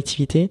mener mon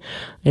activité.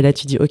 Et là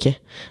tu dis ok,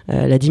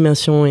 la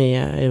dimension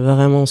est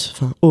vraiment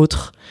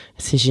autre,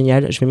 c'est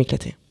génial, je vais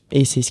m'éclater.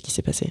 Et c'est ce qui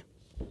s'est passé.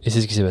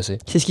 C'est ce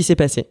qui s'est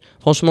passé.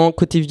 Franchement,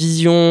 côté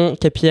vision,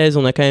 KPIs,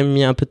 on a quand même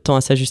mis un peu de temps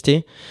à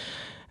s'ajuster.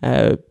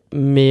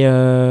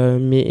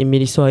 Mais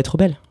l'histoire est trop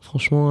belle.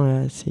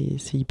 Franchement,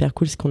 c'est hyper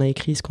cool ce qu'on a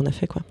écrit, ce qu'on a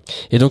fait, quoi.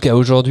 Et donc, à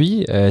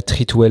aujourd'hui,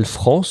 Treatwell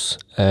France,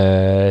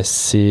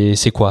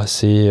 c'est quoi ?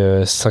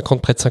 C'est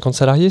près de 50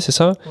 salariés, c'est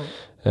ça ?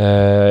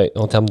 Ouais.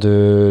 En termes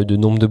de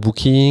nombre de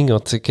bookings,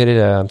 quelle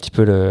est un petit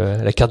peu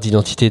la carte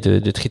d'identité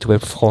de Treatwell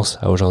France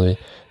à aujourd'hui ?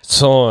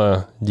 Sans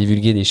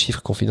divulguer des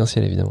chiffres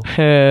confidentiels, évidemment.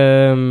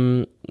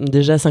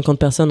 Déjà 50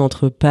 personnes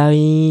entre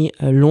Paris,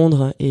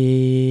 Londres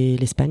et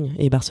l'Espagne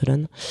et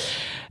Barcelone.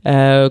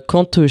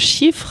 Quant aux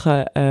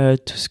chiffres,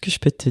 tout ce que je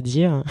peux te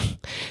dire,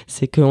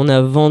 c'est qu'on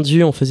a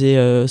vendu, on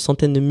faisait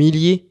centaines de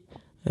milliers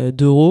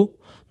d'euros,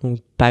 donc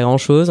pas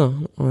grand-chose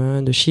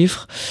de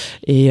chiffres.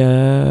 Et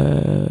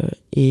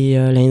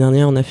l'année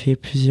dernière, on a fait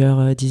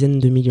plusieurs dizaines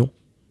de millions.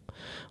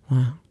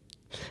 Voilà.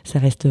 Ça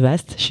reste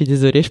vaste, je suis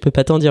désolée, je peux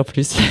pas t'en dire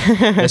plus.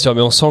 Bien sûr,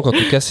 mais on sent qu'en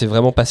tout cas, c'est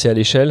vraiment passé à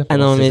l'échelle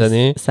pendant ces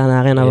années. Ça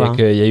n'a rien à voir. Et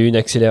qu'il y a eu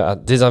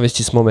des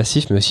investissements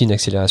massifs, mais aussi une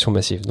accélération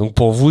massive. Donc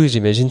pour vous,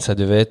 j'imagine, ça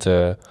devait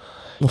être...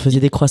 On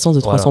faisait des croissances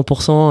de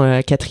 300%,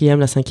 la 4e,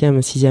 la 5e,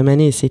 6e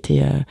année, et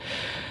c'était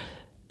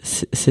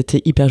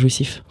hyper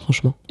jouissif,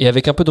 franchement. Et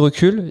avec un peu de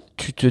recul,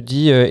 tu te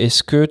dis,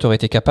 est-ce que tu aurais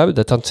été capable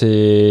d'atteindre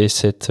ces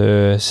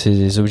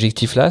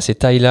objectifs-là, ces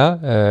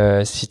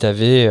tailles-là, si tu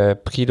avais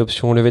pris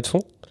l'option levée de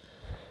fonds ?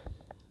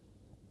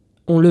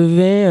 On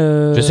levait...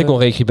 Je sais qu'on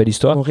réécrit pas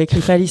l'histoire. On réécrit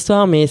pas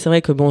l'histoire, mais c'est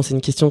vrai que c'est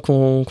une question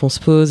qu'on se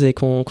pose et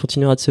qu'on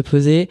continuera de se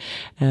poser.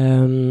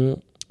 On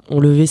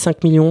levait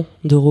 5 millions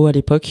d'euros à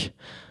l'époque.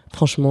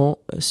 Franchement,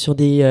 sur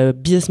des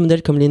business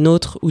models comme les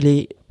nôtres, où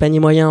les paniers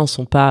moyens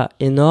sont pas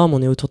énormes,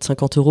 on est autour de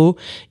 50 €.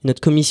 Et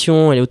notre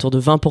commission, elle est autour de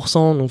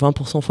 20%. Donc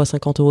 20% fois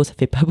 50 €, ça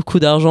fait pas beaucoup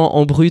d'argent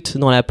en brut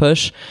dans la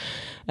poche.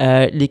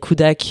 Les coûts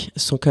DAC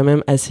sont quand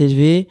même assez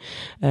élevés.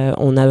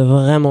 On a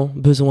vraiment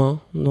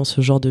besoin, dans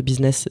ce genre de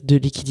business, de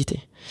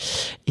liquidité.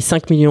 Et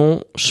 5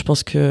 millions, je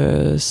pense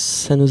que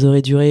ça nous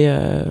aurait duré,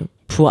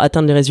 pour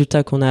atteindre les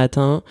résultats qu'on a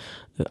atteints,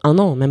 1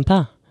 an, même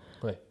pas.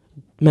 Ouais.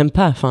 Même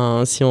pas.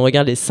 Enfin, si on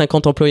regarde les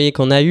 50 employés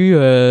qu'on a eu,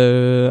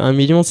 1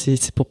 million,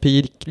 c'est pour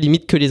payer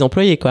limite que les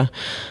employés, quoi.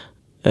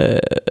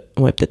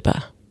 Ouais, peut-être pas.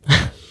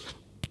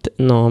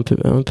 Non, un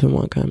peu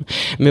moins quand même.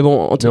 Mais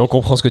bon, mais on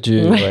comprend ce que tu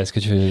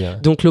veux dire.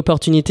 Donc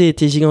l'opportunité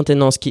était gigantesque.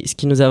 Non, ce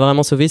qui nous a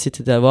vraiment sauvés,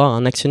 c'était d'avoir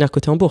un actionnaire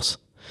coté en bourse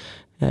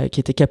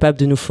qui était capable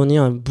de nous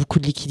fournir beaucoup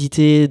de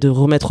liquidités, de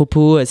remettre au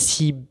pot à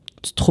si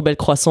trop belle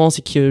croissance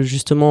et que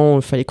justement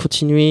il fallait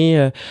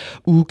continuer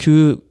ou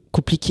que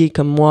compliqué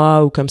comme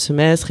moi ou comme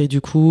semestre et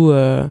du coup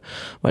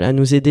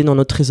nous aider dans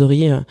notre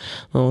trésorerie.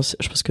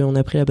 Je pense qu'on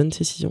a pris la bonne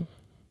décision.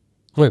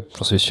 Oui,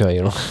 j'en suis sûr.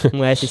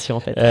 Ouais, c'est sûr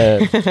en fait.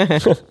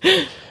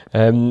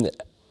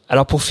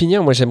 Alors pour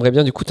finir, moi j'aimerais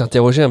bien du coup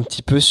t'interroger un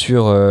petit peu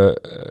sur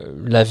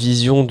la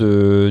vision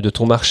de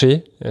ton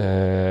marché.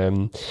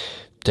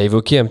 Tu as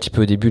évoqué un petit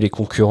peu au début les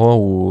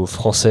concurrents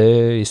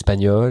français,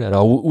 espagnols.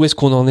 Alors où est-ce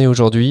qu'on en est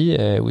aujourd'hui ?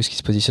 Où est-ce qu'ils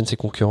se positionnent ces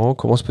concurrents ?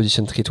 Comment se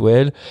positionne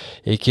Treatwell ?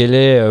 Et quelle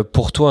est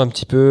pour toi un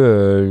petit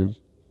peu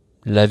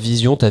ta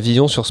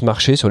vision sur ce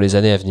marché sur les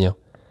années à venir ?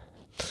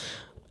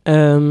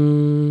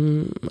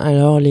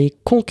 Alors les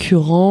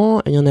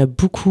concurrents, il y en a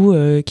beaucoup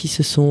qui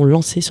se sont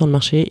lancés sur le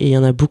marché et il y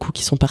en a beaucoup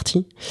qui sont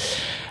partis.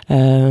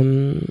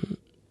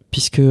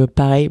 Puisque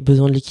pareil,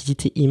 besoin de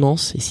liquidité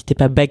immense, et si t'es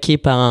pas backé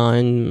par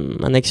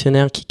un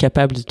actionnaire qui est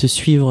capable de te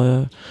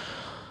suivre,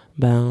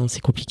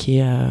 c'est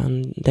compliqué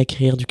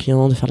d'acquérir du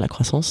client, de faire de la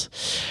croissance.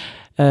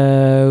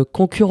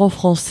 Concurrents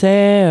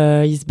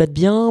français, ils se battent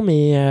bien,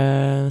 mais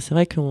c'est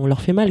vrai qu'on leur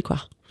fait mal, quoi.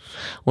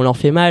 On leur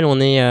fait mal,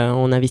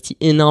 on investit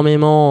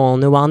énormément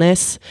en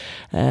awareness,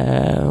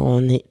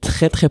 on est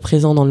très très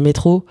présent dans le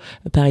métro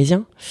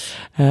parisien,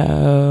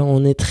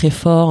 on est très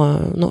fort,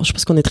 je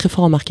pense qu'on est très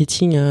fort en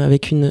marketing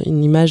avec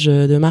une image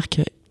de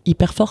marque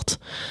hyper forte,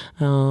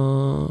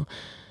 nos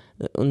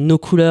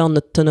couleurs,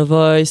 notre tone of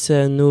voice,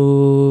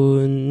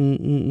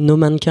 nos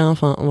mannequins,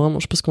 enfin vraiment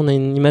je pense qu'on a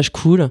une image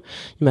cool,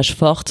 image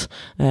forte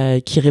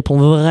qui répond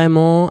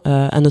vraiment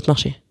à notre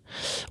marché.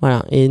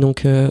 Voilà, et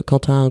donc quand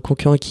t'as un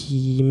concurrent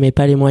qui met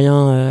pas les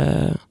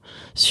moyens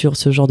sur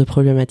ce genre de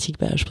problématique,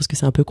 je pense que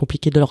c'est un peu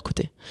compliqué de leur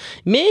côté.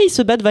 Mais ils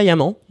se battent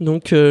vaillamment,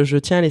 donc je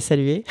tiens à les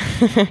saluer.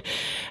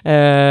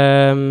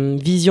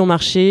 Vision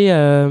marché,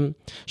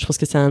 je pense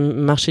que c'est un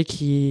marché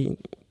qui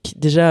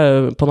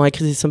déjà pendant la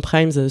crise des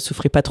subprimes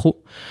souffrait pas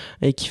trop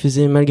et qui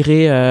faisait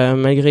malgré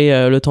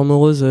le temps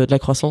morose de la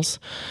croissance,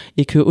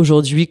 et que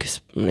aujourd'hui que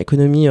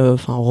l'économie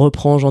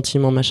reprend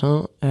gentiment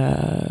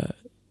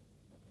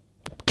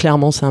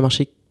clairement, c'est un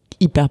marché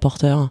hyper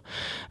porteur,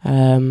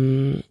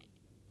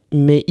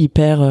 mais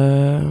hyper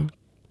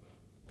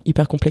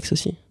complexe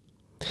aussi.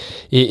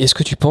 Et est-ce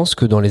que tu penses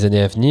que dans les années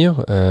à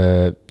venir,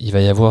 il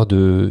va y avoir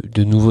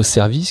de nouveaux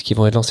services qui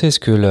vont être lancés ? Est-ce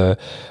que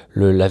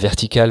la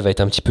verticale va être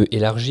un petit peu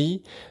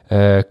élargie ?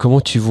 Comment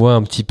tu vois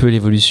un petit peu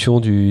l'évolution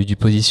du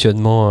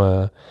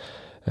positionnement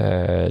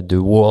de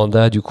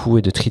Wanda du coup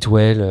et de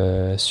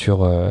Treatwell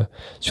sur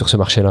ce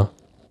marché-là ?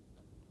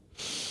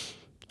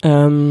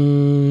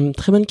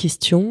 Très bonne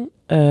question.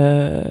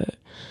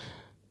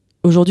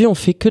 Aujourd'hui, on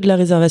fait que de la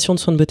réservation de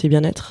soins de beauté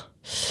bien-être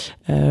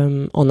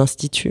en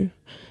institut.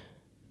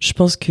 Je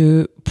pense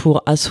que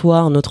pour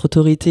asseoir notre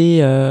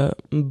autorité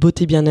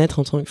beauté bien-être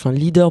en tant que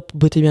leader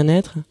beauté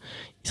bien-être,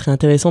 il serait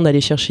intéressant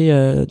d'aller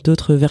chercher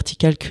d'autres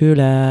verticales que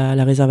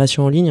la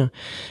réservation en ligne.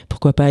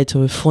 Pourquoi pas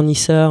être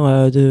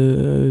fournisseur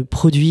de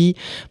produits ?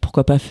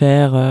 Pourquoi pas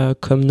faire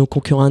comme nos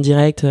concurrents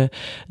indirects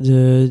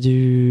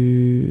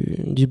du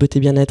beauté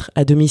bien-être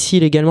à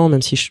domicile également,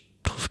 même si je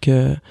trouve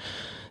que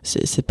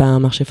c'est pas un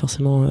marché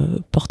forcément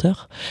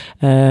porteur.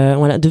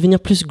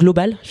 Devenir plus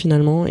global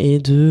finalement et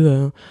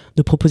de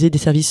proposer des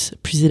services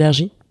plus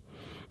élargis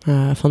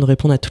afin de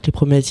répondre à toutes les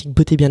problématiques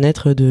beauté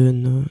bien-être de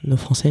nos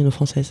Français et nos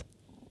Françaises.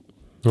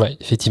 Ouais,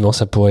 effectivement,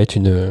 ça pourrait être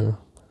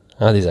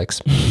un des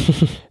axes.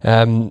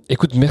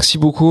 Écoute, merci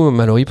beaucoup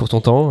Mallory pour ton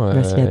temps.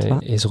 Merci à toi.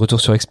 Et ce retour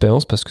sur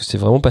expérience, parce que c'est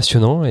vraiment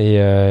passionnant,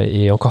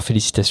 et encore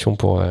félicitations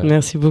pour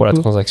la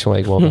transaction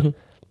avec Wanda.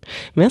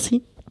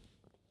 Merci.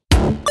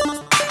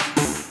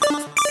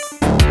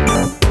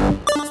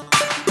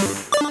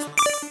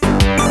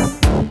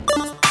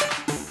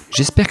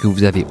 J'espère que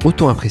vous avez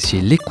autant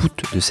apprécié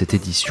l'écoute de cette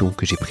édition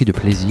que j'ai pris de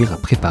plaisir à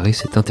préparer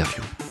cette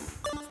interview.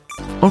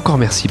 Encore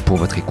merci pour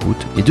votre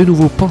écoute, et de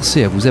nouveau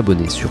pensez à vous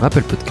abonner sur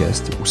Apple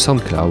Podcast ou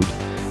SoundCloud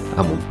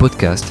à mon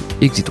podcast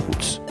Exit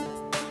Roots.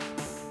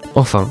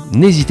 Enfin,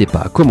 n'hésitez pas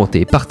à commenter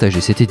et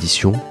partager cette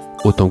édition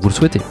autant que vous le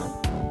souhaitez.